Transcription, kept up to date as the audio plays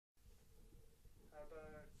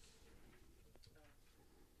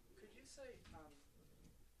say,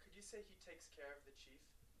 could you say he takes care of the chief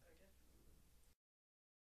again?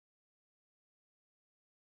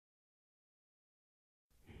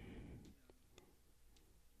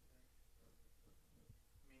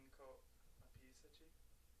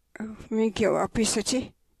 Minko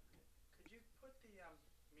apisachi. Could you put the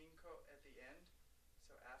minko at the end,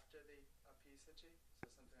 so after the apisachi, so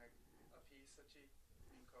something like apisachi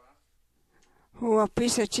minko a? Hu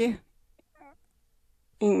apisachi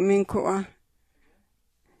minko a.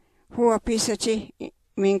 Hu apisachi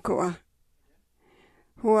minko a.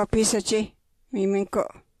 Hu apisachi minko.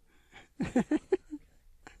 How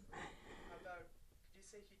about, could you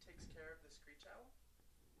say he takes care of the screech owl?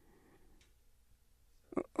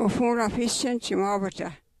 Ofuna fission chimabata.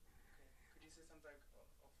 Could you say something like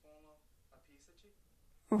ofono apisachi?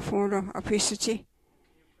 Ofuna apisachi.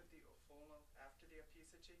 Can you put the ofono after the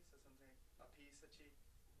apisachi, so something like apisachi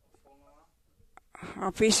ofonoa?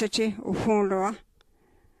 Apisachi ofunoa.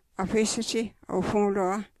 Apisachi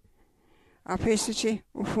ofunoa. Apisachi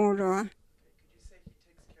ofunoa. Could you say he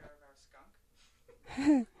takes care of our skunk?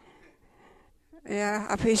 Yeah,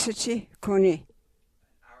 apisachi koni.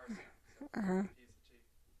 Our skunk.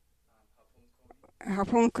 So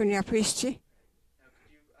Hapunkuni apisachi. Now,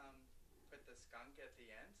 could you put the skunk at the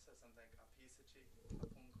end, so something like apisachi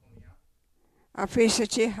hapunkonia?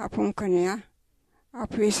 Apisachi hapunkania.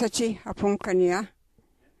 Apisachi hapunkania.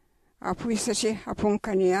 Apisachi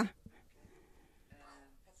hapunkania.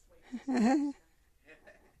 How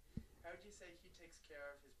would you say he takes care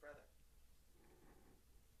of his brother?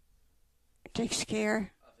 Takes care.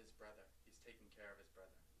 Of his brother. He's taking care of his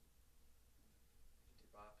brother.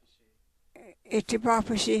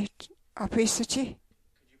 Itibapashi apisachi.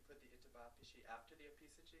 Could you put the itibapishi after the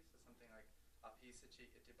apisachi? So something like apisachi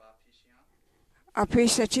itibapishian?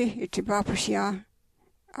 Apisachi itibapashia.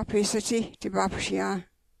 Apisachi itibapashia. Okay.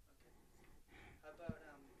 How about,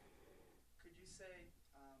 could you say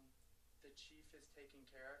the chief is taking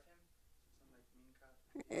care of him? Something like minkat?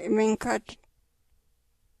 Minkat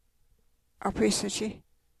apisachi.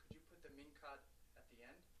 Could you put the minkat at the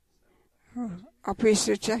end? So,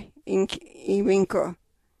 Apisachi iminko.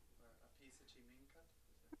 or apisachi minkat?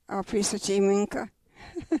 Apisachi minka.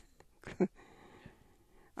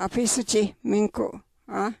 Apisachi minko.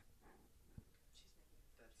 Huh?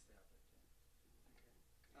 That's the other thing.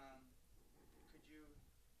 Okay. Could you,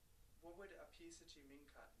 what would apisachi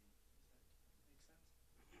minkat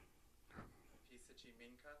mean? Does that make sense? Apisachi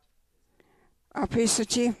minkat?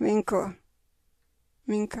 Apisachi minko.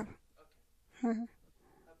 Minka. Okay. How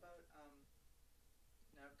about,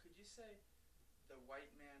 now could you say the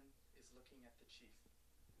white man is looking at the chief?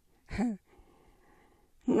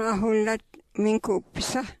 Nahulat minko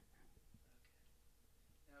pisa. Okay.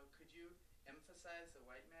 Now could you emphasize the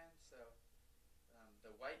white man? So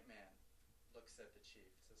the white man looks at the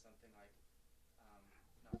chief. So something like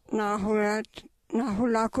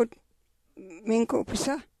Nahulakut minko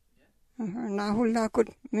pisa. Nahulakut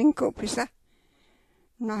minko pisa.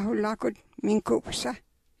 Nahulakut minko pisa. Okay,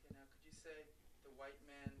 now could you say the white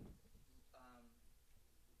man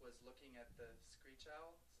was looking at the screech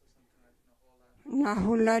owl? So something like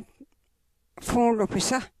Nahulat fondo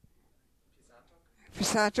pisa. pisatok?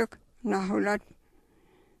 Pisatok. Nahulat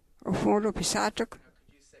fondo pisatok. Now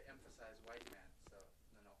could you say emphasize white man? So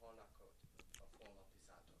nanoholakot ofono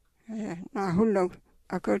pisatok. Nahulak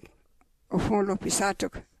akut fondo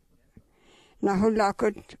pisatok.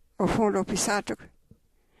 Nahulakut fondo pisatok.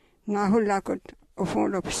 Nahulakut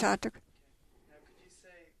fondo pisatok. Now could you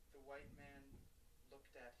say the white man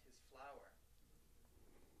looked at his flower?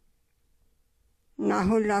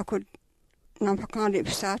 Nahulakut napakandi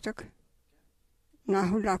pisatok.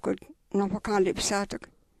 Nahulakut napakandi pisatok.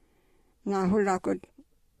 Nahulakut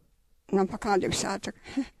napakandi pisatok.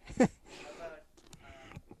 How about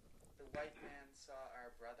the white man saw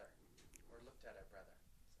our brother, or looked at our brother?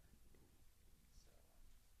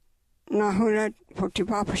 Nahulat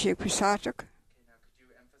potipapashi pisatok. Okay, now could you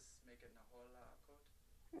make it naholakot?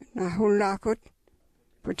 Nahulakut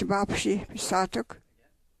potipapashi pisatok.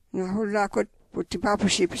 Nahulakut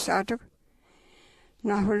potipapashi pisatok.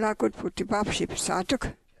 Nahulakut potipapashi pisatok.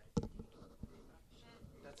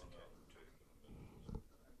 That's okay.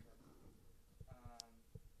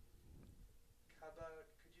 How about,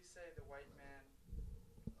 could you say the white man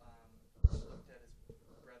looked at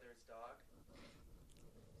his brother's dog?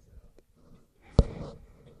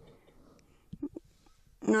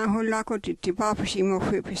 Nahulakut itipapashi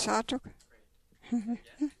mofi pisatok. Great.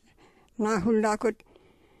 Nahulakut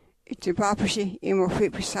itipapashi imofi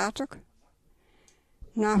pisatok.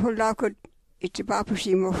 Nahulakut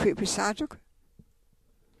itipapashi mofi pisatok.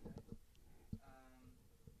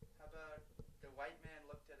 How about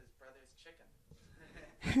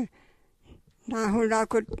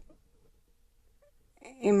Nahulakut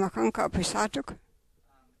imakanka pisatuk. And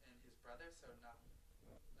his brother, so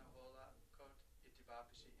Nahola Kot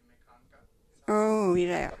Itibabashi Imekanka. Oh,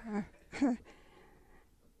 yeah.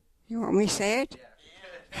 You want me to say it?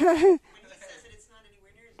 Yeah. When he says it, it's not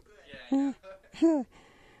anywhere near as good. Yeah, I know.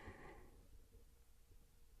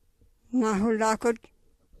 Nahulakut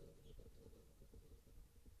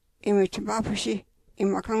imitibapashi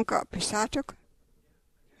imakanka pisatuk.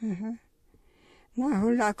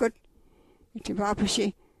 Nahulakut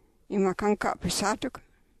itibapashi imakanka pisatuk.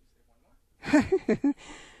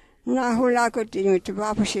 Nahulakut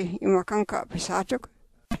imitibapashi imakanka pisatuk.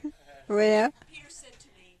 Where? Peter said to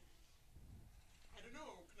me, I don't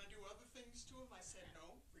know, can I do other things to him? I said,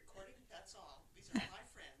 no, record it, that's all. These are my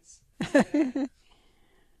friends. How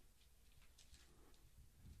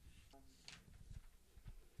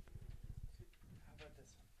about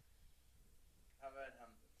this one? How about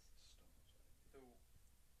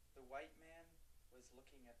the white man was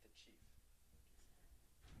looking at the chief.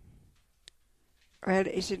 Well,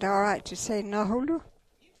 is it all right to say Nahulu?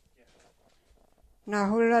 Yeah.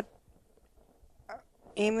 Nahulat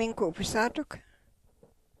iminku pisatuk. Okay.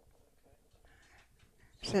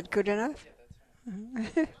 Is that good enough? Yeah, that's fine.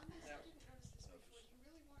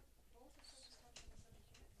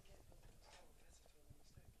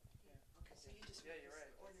 Okay, so you just Yeah, you're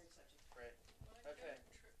right. ordinary subject. Right. Okay.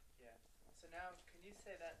 Yeah. So now, can you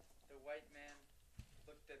say that the white man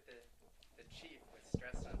looked at the chief with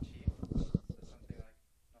stress on chief? So something like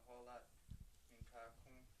Naholat Minka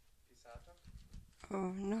Kum Pisato?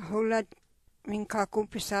 Oh, Nahulat minkaku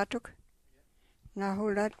pisatuk.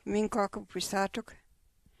 Nahulat minkaku pisatuk.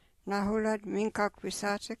 Nahulat minkaku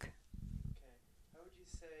pisatuk. Okay. How would you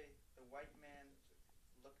say the white man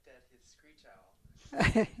looked at his screech owl?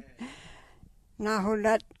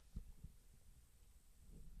 Nahulat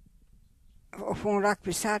ufunrak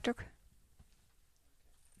pisatuk.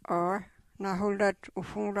 Or Nahulat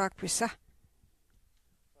ufunrak pisa.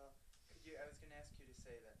 Well, I was going to ask you to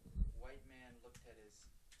say that white man looked at his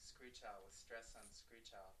screech owl with stress on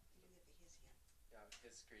screech owl. You didn't get the his yet. Yeah,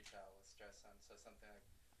 his screech owl with stress on. So something like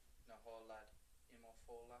Naholat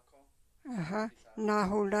Imofolako.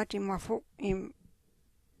 Nahulat imafu im.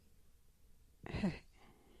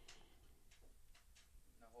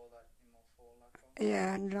 Naholat Imofolako.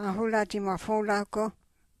 Yeah, Nahulat imafulako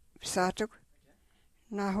pisatuk.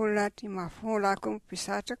 Nahulat imafulakum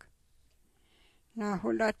pisatuk.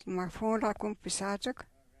 Nahulat imafulakum pisatuk.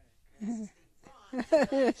 All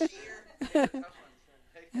right. Cheer. Tough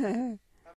one.